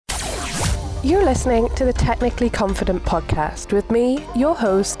You're listening to the Technically Confident podcast with me, your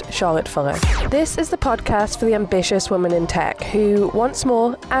host, Charlotte Fuller. This is the podcast for the ambitious woman in tech who wants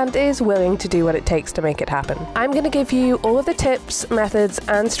more and is willing to do what it takes to make it happen. I'm going to give you all of the tips, methods,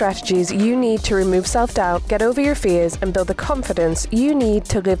 and strategies you need to remove self-doubt, get over your fears, and build the confidence you need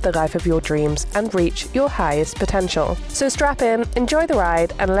to live the life of your dreams and reach your highest potential. So strap in, enjoy the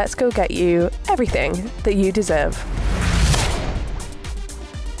ride, and let's go get you everything that you deserve.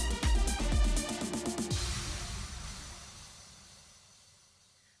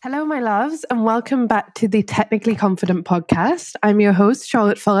 Hello, my loves, and welcome back to the Technically Confident podcast. I'm your host,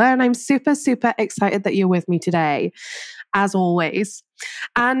 Charlotte Fuller, and I'm super excited that you're with me today, as always.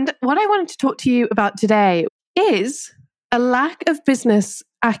 And what I wanted to talk to you about today is a lack of business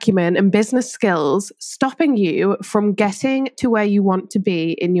acumen and business skills stopping you from getting to where you want to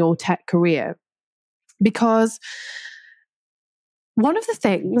be in your tech career. Because one of the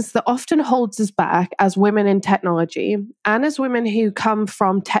things that often holds us back as women in technology and as women who come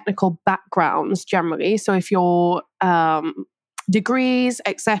from technical backgrounds generally, so if your degrees,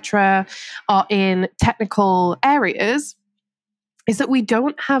 etc., are in technical areas, is that we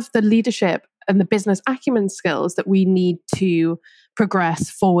don't have the leadership and the business acumen skills that we need to progress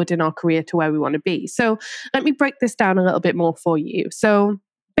forward in our career to where we want to be. So let me break this down a little bit more for you. So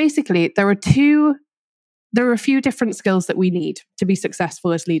basically, there are a few different skills that we need to be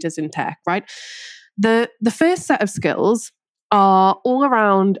successful as leaders in tech, right? The first set of skills are all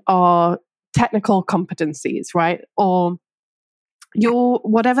around our technical competencies, right? Or your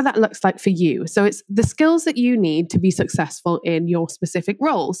whatever that looks like for you. So it's the skills that you need to be successful in your specific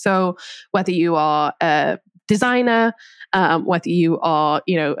role. So whether you are a designer, whether you are,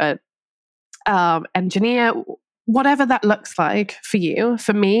 a engineer, whatever that looks like for you.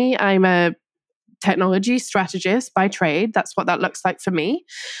 For me, I'm a technology strategist by trade. That's what that looks like for me.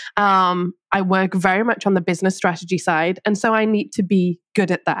 I work very much on the business strategy side. And so I need to be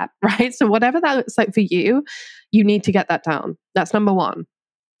good at that, right? So whatever that looks like for you, you need to get that down. That's number one.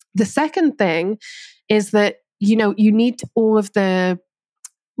 The second thing is that, you need all of the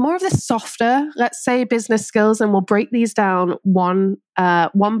more of the softer, let's say, business skills, and we'll break these down one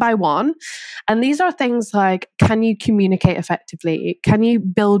by one. And these are things like, can you communicate effectively? Can you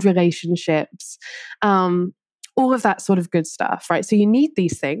build relationships? All of that sort of good stuff, right? So you need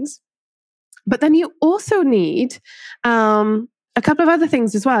these things. But then you also need a couple of other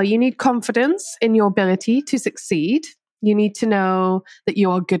things as well. You need confidence in your ability to succeed. You need to know that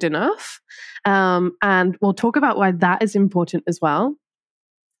you are good enough. And we'll talk about why that is important as well.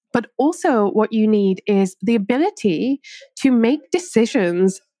 But also what you need is the ability to make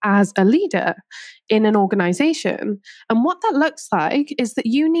decisions as a leader in an organization. And what that looks like is that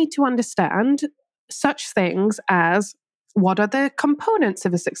you need to understand such things as, what are the components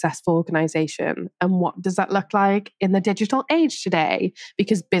of a successful organization? And what does that look like in the digital age today?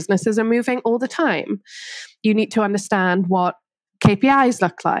 Because businesses are moving all the time. You need to understand what KPIs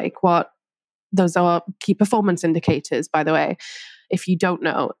look like, what those are key performance indicators, by the way. If you don't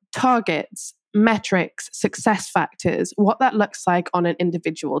know, targets, metrics, success factors, what that looks like on an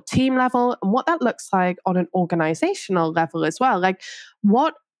individual team level, and what that looks like on an organizational level as well. Like,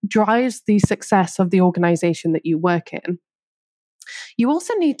 what drives the success of the organization that you work in? You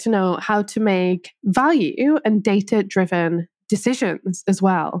also need to know how to make value and data-driven decisions as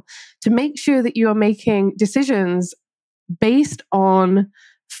well, to make sure that you are making decisions based on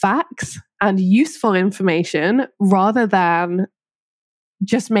facts and useful information rather than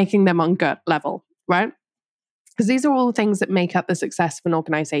just making them on gut level, right? Because these are all things that make up the success of an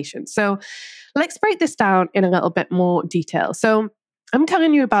organization. So let's break this down in a little bit more detail. So I'm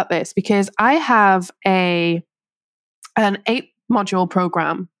telling you about this because I have an 8-module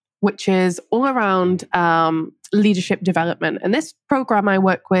program, which is all around leadership development. And this program, I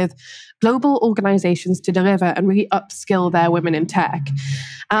work with global organizations to deliver and really upskill their women in tech.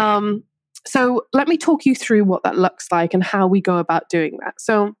 So let me talk you through what that looks like and how we go about doing that.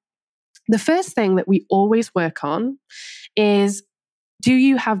 So the first thing that we always work on is, do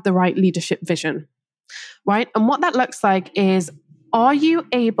you have the right leadership vision, right? And what that looks like is, are you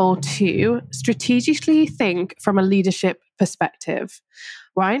able to strategically think from a leadership perspective,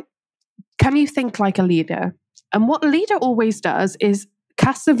 right? Can you think like a leader? And what a leader always does is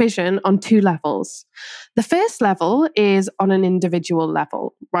cast a vision on 2 levels. The first level is on an individual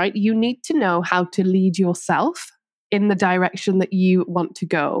level, right? You need to know how to lead yourself in the direction that you want to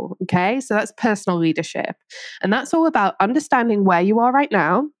go, okay? So that's personal leadership. And that's all about understanding where you are right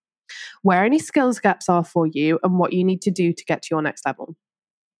now, where any skills gaps are for you, and what you need to do to get to your next level.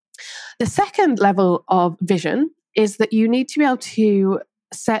 The second level of vision is that you need to be able to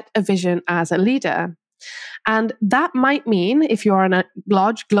set a vision as a leader. And that might mean, if you're in a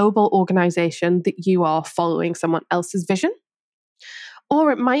large global organization, that you are following someone else's vision.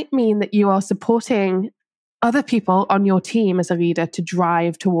 Or it might mean that you are supporting other people on your team as a leader to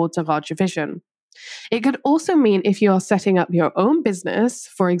drive towards a larger vision. It could also mean if you are setting up your own business,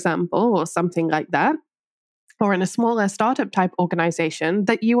 for example, or something like that, or in a smaller startup type organization,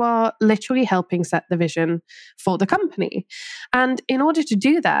 that you are literally helping set the vision for the company. And in order to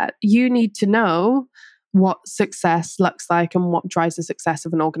do that, you need to know what success looks like and what drives the success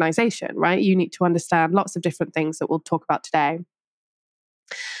of an organization, right? You need to understand lots of different things that we'll talk about today.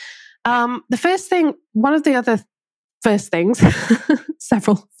 The first thing, one of the other first things,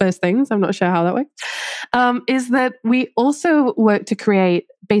 several first things, I'm not sure how that works, is that we also work to create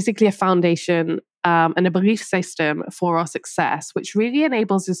basically a foundation and a belief system for our success, which really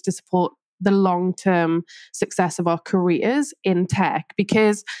enables us to support the long-term success of our careers in tech.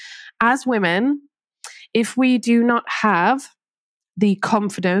 Because as women, if we do not have the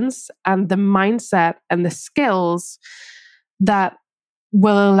confidence and the mindset and the skills that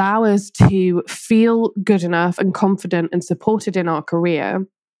will allow us to feel good enough and confident and supported in our career,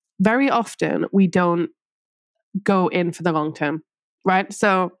 very often we don't go in for the long term, right?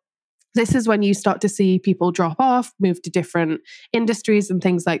 So this is when you start to see people drop off, move to different industries and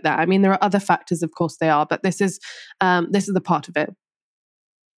things like that. I mean, there are other factors, of course, they are, but this is the part of it.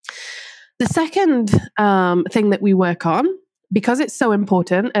 The second thing that we work on, because it's so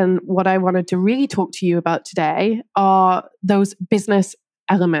important, and what I wanted to really talk to you about today, are those business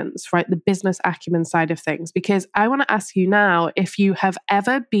elements, right? The business acumen side of things. Because I want to ask you now if you have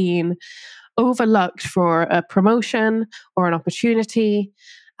ever been overlooked for a promotion or an opportunity,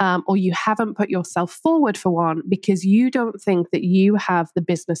 or you haven't put yourself forward for one because you don't think that you have the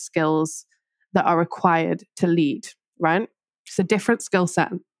business skills that are required to lead, right? It's a different skill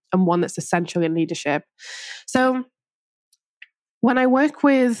set and one that's essential in leadership. So when I work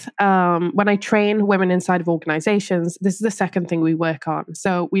with, when I train women inside of organizations, this is the second thing we work on.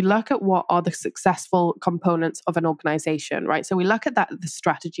 So we look at what are the successful components of an organization, right? So we look at that at the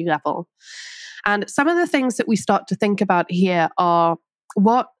strategy level. And some of the things that we start to think about here are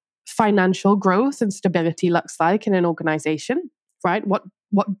what financial growth and stability looks like in an organization, right?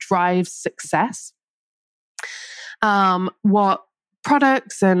 What drives success? What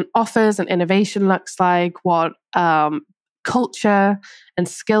products and offers and innovation looks like, what culture and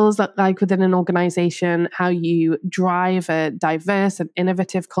skills look like within an organization, how you drive a diverse and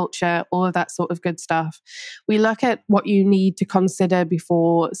innovative culture, all of that sort of good stuff. We look at what you need to consider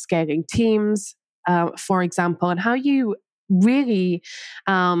before scaling teams, for example, and how you really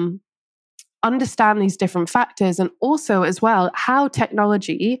understand these different factors, and also as well how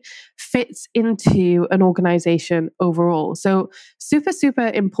technology fits into an organization overall. So super,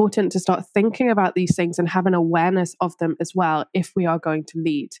 super important to start thinking about these things and have an awareness of them as well if we are going to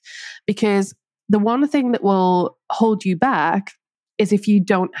lead. Because the one thing that will hold you back is if you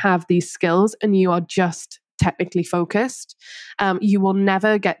don't have these skills and you are just technically focused, you will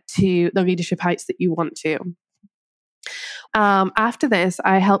never get to the leadership heights that you want to. After this,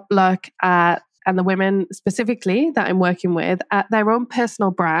 I help look at, and the women specifically that I'm working with, at their own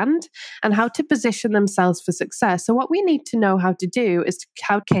personal brand and how to position themselves for success. So what we need to know how to do is to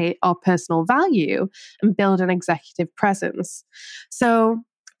calculate our personal value and build an executive presence. So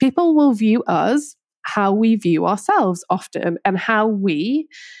people will view us how we view ourselves often, and how we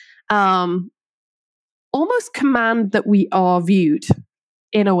almost command that we are viewed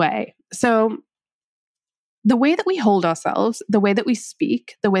in a way. So the way that we hold ourselves, the way that we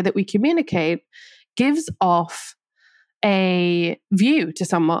speak, the way that we communicate gives off a view to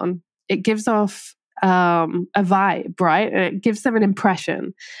someone. It gives off a vibe, right? It gives them an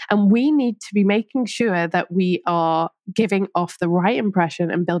impression. And we need to be making sure that we are giving off the right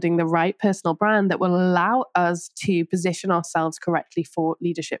impression and building the right personal brand that will allow us to position ourselves correctly for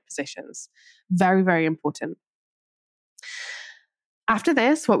leadership positions. Very, very important. After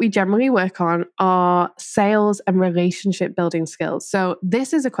this, what we generally work on are sales and relationship building skills. So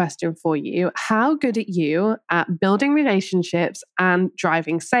this is a question for you. How good are you at building relationships and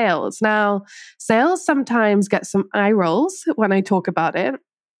driving sales? Now, sales sometimes get some eye rolls when I talk about it,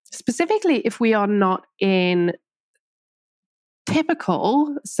 specifically if we are not in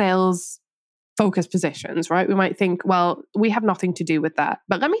typical sales focused positions, right? We might think, well, we have nothing to do with that.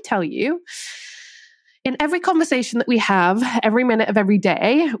 But let me tell you, in every conversation that we have, every minute of every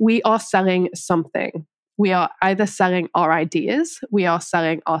day, we are selling something. We are either selling our ideas, we are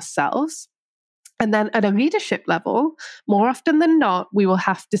selling ourselves. And then at a leadership level, more often than not, we will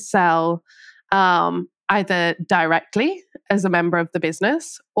have to sell either directly as a member of the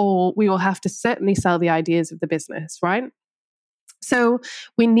business, or we will have to certainly sell the ideas of the business, right? So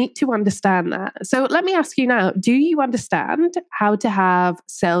we need to understand that. So let me ask you now, do you understand how to have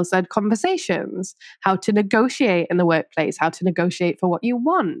sales-led conversations, how to negotiate in the workplace, how to negotiate for what you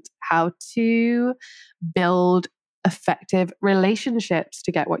want, how to build effective relationships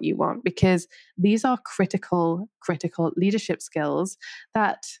to get what you want? Because these are critical leadership skills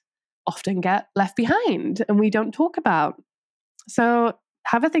that often get left behind and we don't talk about. So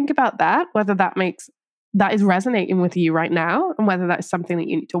have a think about that, whether that is resonating with you right now and whether that's something that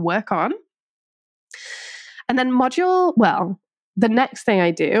you need to work on. And then the next thing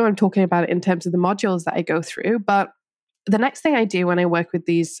I do, I'm talking about it in terms of the modules that I go through, but the next thing I do when I work with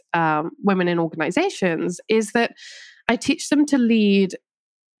these women in organizations is that I teach them to lead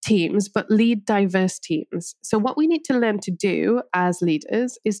teams, but lead diverse teams. So what we need to learn to do as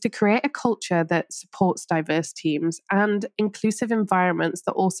leaders is to create a culture that supports diverse teams and inclusive environments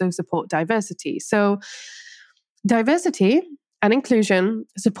that also support diversity. So diversity and inclusion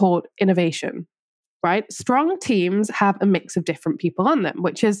support innovation, right? Strong teams have a mix of different people on them,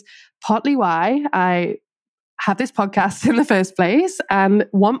 which is partly why I have this podcast in the first place and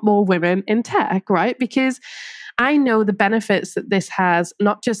want more women in tech, right? Because I know the benefits that this has,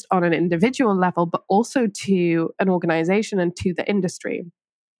 not just on an individual level, but also to an organization and to the industry.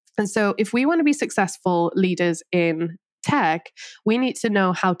 And so if we want to be successful leaders in tech, we need to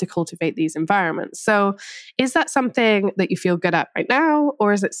know how to cultivate these environments. So is that something that you feel good at right now,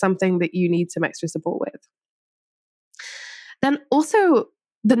 or is it something that you need some extra support with? Then also,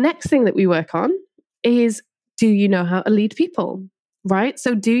 the next thing that we work on is, do you know how to lead people? Right?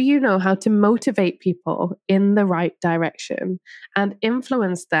 So, do you know how to motivate people in the right direction and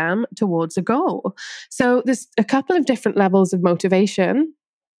influence them towards a goal? So, there's a couple of different levels of motivation,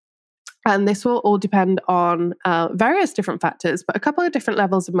 and this will all depend on various different factors, but a couple of different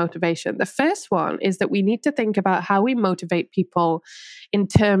levels of motivation. The first one is that we need to think about how we motivate people in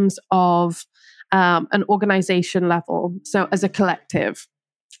terms of an organization level. So, as a collective,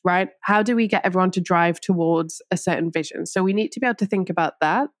 right? How do we get everyone to drive towards a certain vision? So we need to be able to think about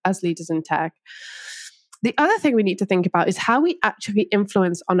that as leaders in tech. The other thing we need to think about is how we actually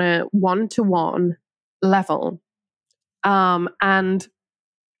influence on a one-to-one level. And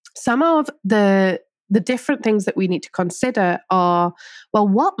some of the different things that we need to consider are, well,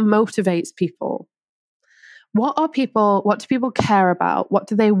 what motivates people? What do people care about? What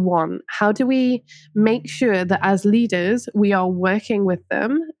do they want? How do we make sure that as leaders, we are working with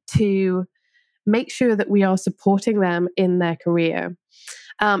them to make sure that we are supporting them in their career?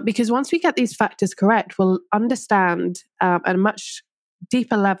 Because once we get these factors correct, we'll understand at a much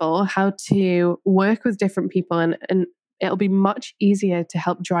deeper level how to work with different people, and it'll be much easier to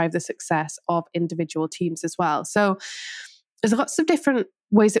help drive the success of individual teams as well. So there's lots of different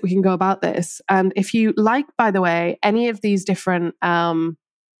ways that we can go about this. And if you like, by the way, any of these different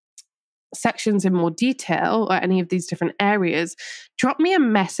sections in more detail or any of these different areas, drop me a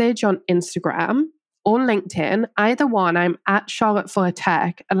message on Instagram or LinkedIn. Either one, I'm at Charlotte Fuller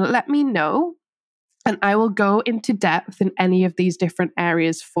Tech, and let me know. And I will go into depth in any of these different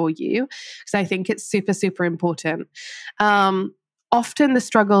areas for you, because I think it's super, super important. Often the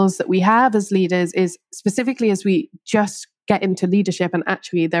struggles that we have as leaders is specifically as we just get into leadership, and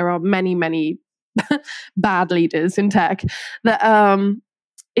actually there are many, many bad leaders in tech, that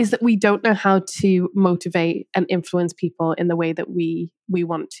is that we don't know how to motivate and influence people in the way that we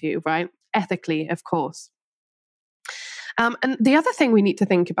want to, right? Ethically, of course. And the other thing we need to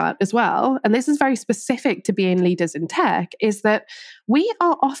think about as well, and this is very specific to being leaders in tech, is that we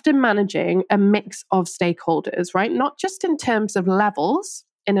are often managing a mix of stakeholders, right? Not just in terms of levels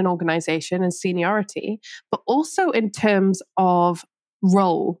in an organization and seniority, but also in terms of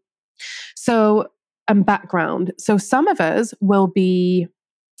role. So, and background. So some of us will be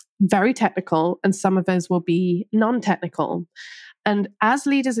very technical and some of us will be non-technical. And as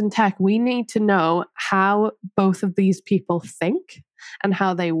leaders in tech, we need to know how both of these people think and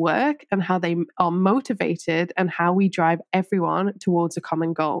how they work and how they are motivated and how we drive everyone towards a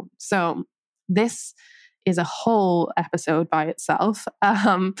common goal. So this is a whole episode by itself,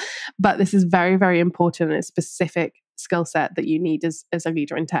 but this is very, very important and a specific skill set that you need as a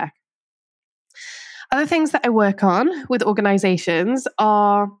leader in tech. Other things that I work on with organizations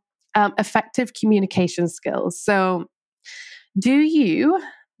are effective communication skills. So do you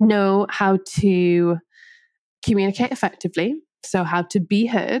know how to communicate effectively? So how to be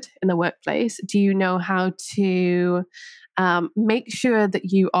heard in the workplace? Do you know how to make sure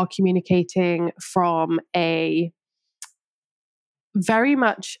that you are communicating from a very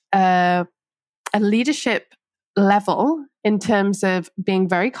much a leadership level in terms of being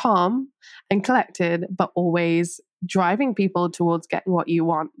very calm and collected, but always driving people towards getting what you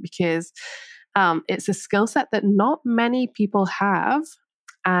want, because it's a skill set that not many people have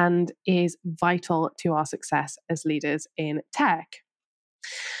and is vital to our success as leaders in tech.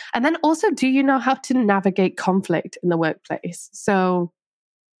 And then also, do you know how to navigate conflict in the workplace? So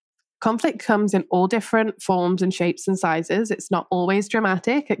conflict comes in all different forms and shapes and sizes. It's not always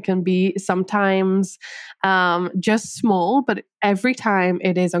dramatic. It can be sometimes just small, but every time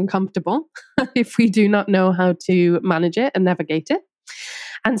it is uncomfortable if we do not know how to manage it and navigate it.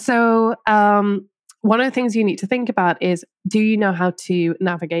 And so one of the things you need to think about is, do you know how to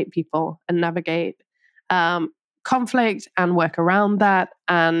navigate people and navigate conflict and work around that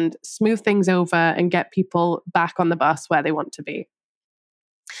and smooth things over and get people back on the bus where they want to be?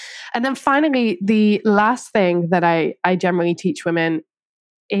 And then finally, the last thing that I generally teach women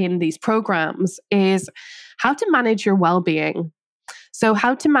in these programs is how to manage your well-being. So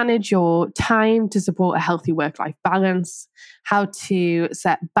how to manage your time to support a healthy work-life balance, how to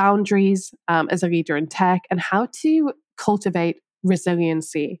set boundaries as a leader in tech, and how to cultivate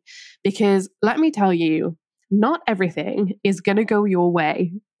resiliency. Because let me tell you, not everything is going to go your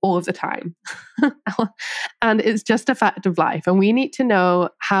way all of the time. And it's just a fact of life. And we need to know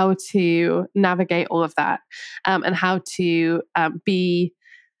how to navigate all of that and how to be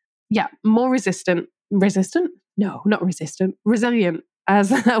more resilient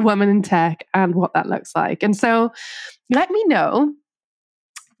as a woman in tech and what that looks like. And so let me know.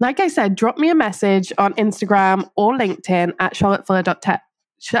 Like I said, drop me a message on Instagram or LinkedIn at Charlotte Fuller Tech.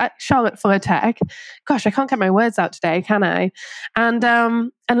 Gosh, I can't get my words out today, can I? And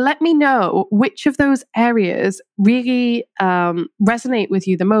let me know which of those areas really resonate with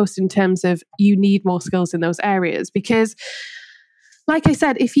you the most in terms of you need more skills in those areas. Because like I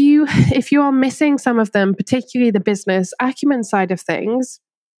said, if you are missing some of them, particularly the business acumen side of things,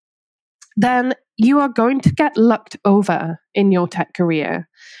 then you are going to get lucked over in your tech career,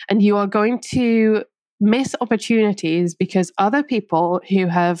 and you are going to miss opportunities because other people who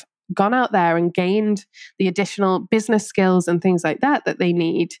have gone out there and gained the additional business skills and things like that they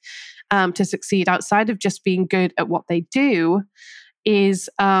need to succeed outside of just being good at what they do is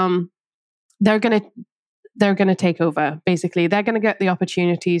they're going to take over. Basically, they're going to get the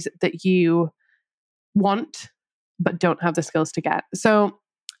opportunities that you want but don't have the skills to get. So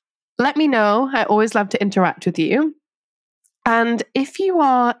let me know. I always love to interact with you. And if you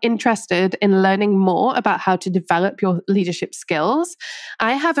are interested in learning more about how to develop your leadership skills,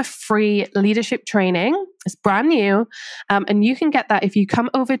 I have a free leadership training. It's brand new. And you can get that if you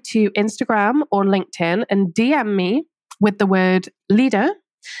come over to Instagram or LinkedIn and DM me with the word leader,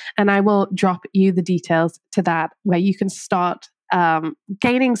 and I will drop you the details to that, where you can start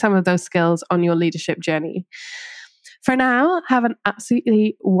gaining some of those skills on your leadership journey. For now, have an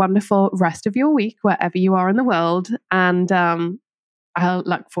absolutely wonderful rest of your week, wherever you are in the world. And I'll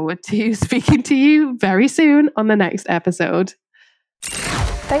look forward to speaking to you very soon on the next episode.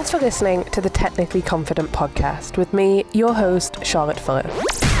 Thanks for listening to the Technically Confident podcast with me, your host, Charlotte Fuller.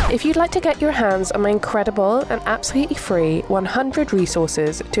 If you'd like to get your hands on my incredible and absolutely free 100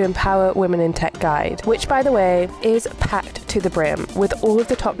 resources to empower women in tech guide, which by the way is packed to the brim with all of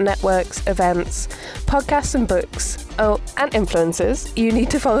the top networks, events, podcasts and books, and influencers you need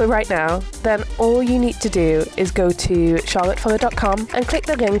to follow right now, then all you need to do is go to charlottefuller.com and click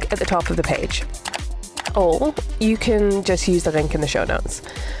the link at the top of the page. Or you can just use the link in the show notes.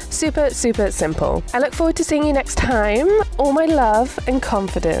 Super, super simple. I look forward to seeing you next time. All my love and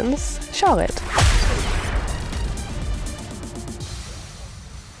confidence, Charlotte.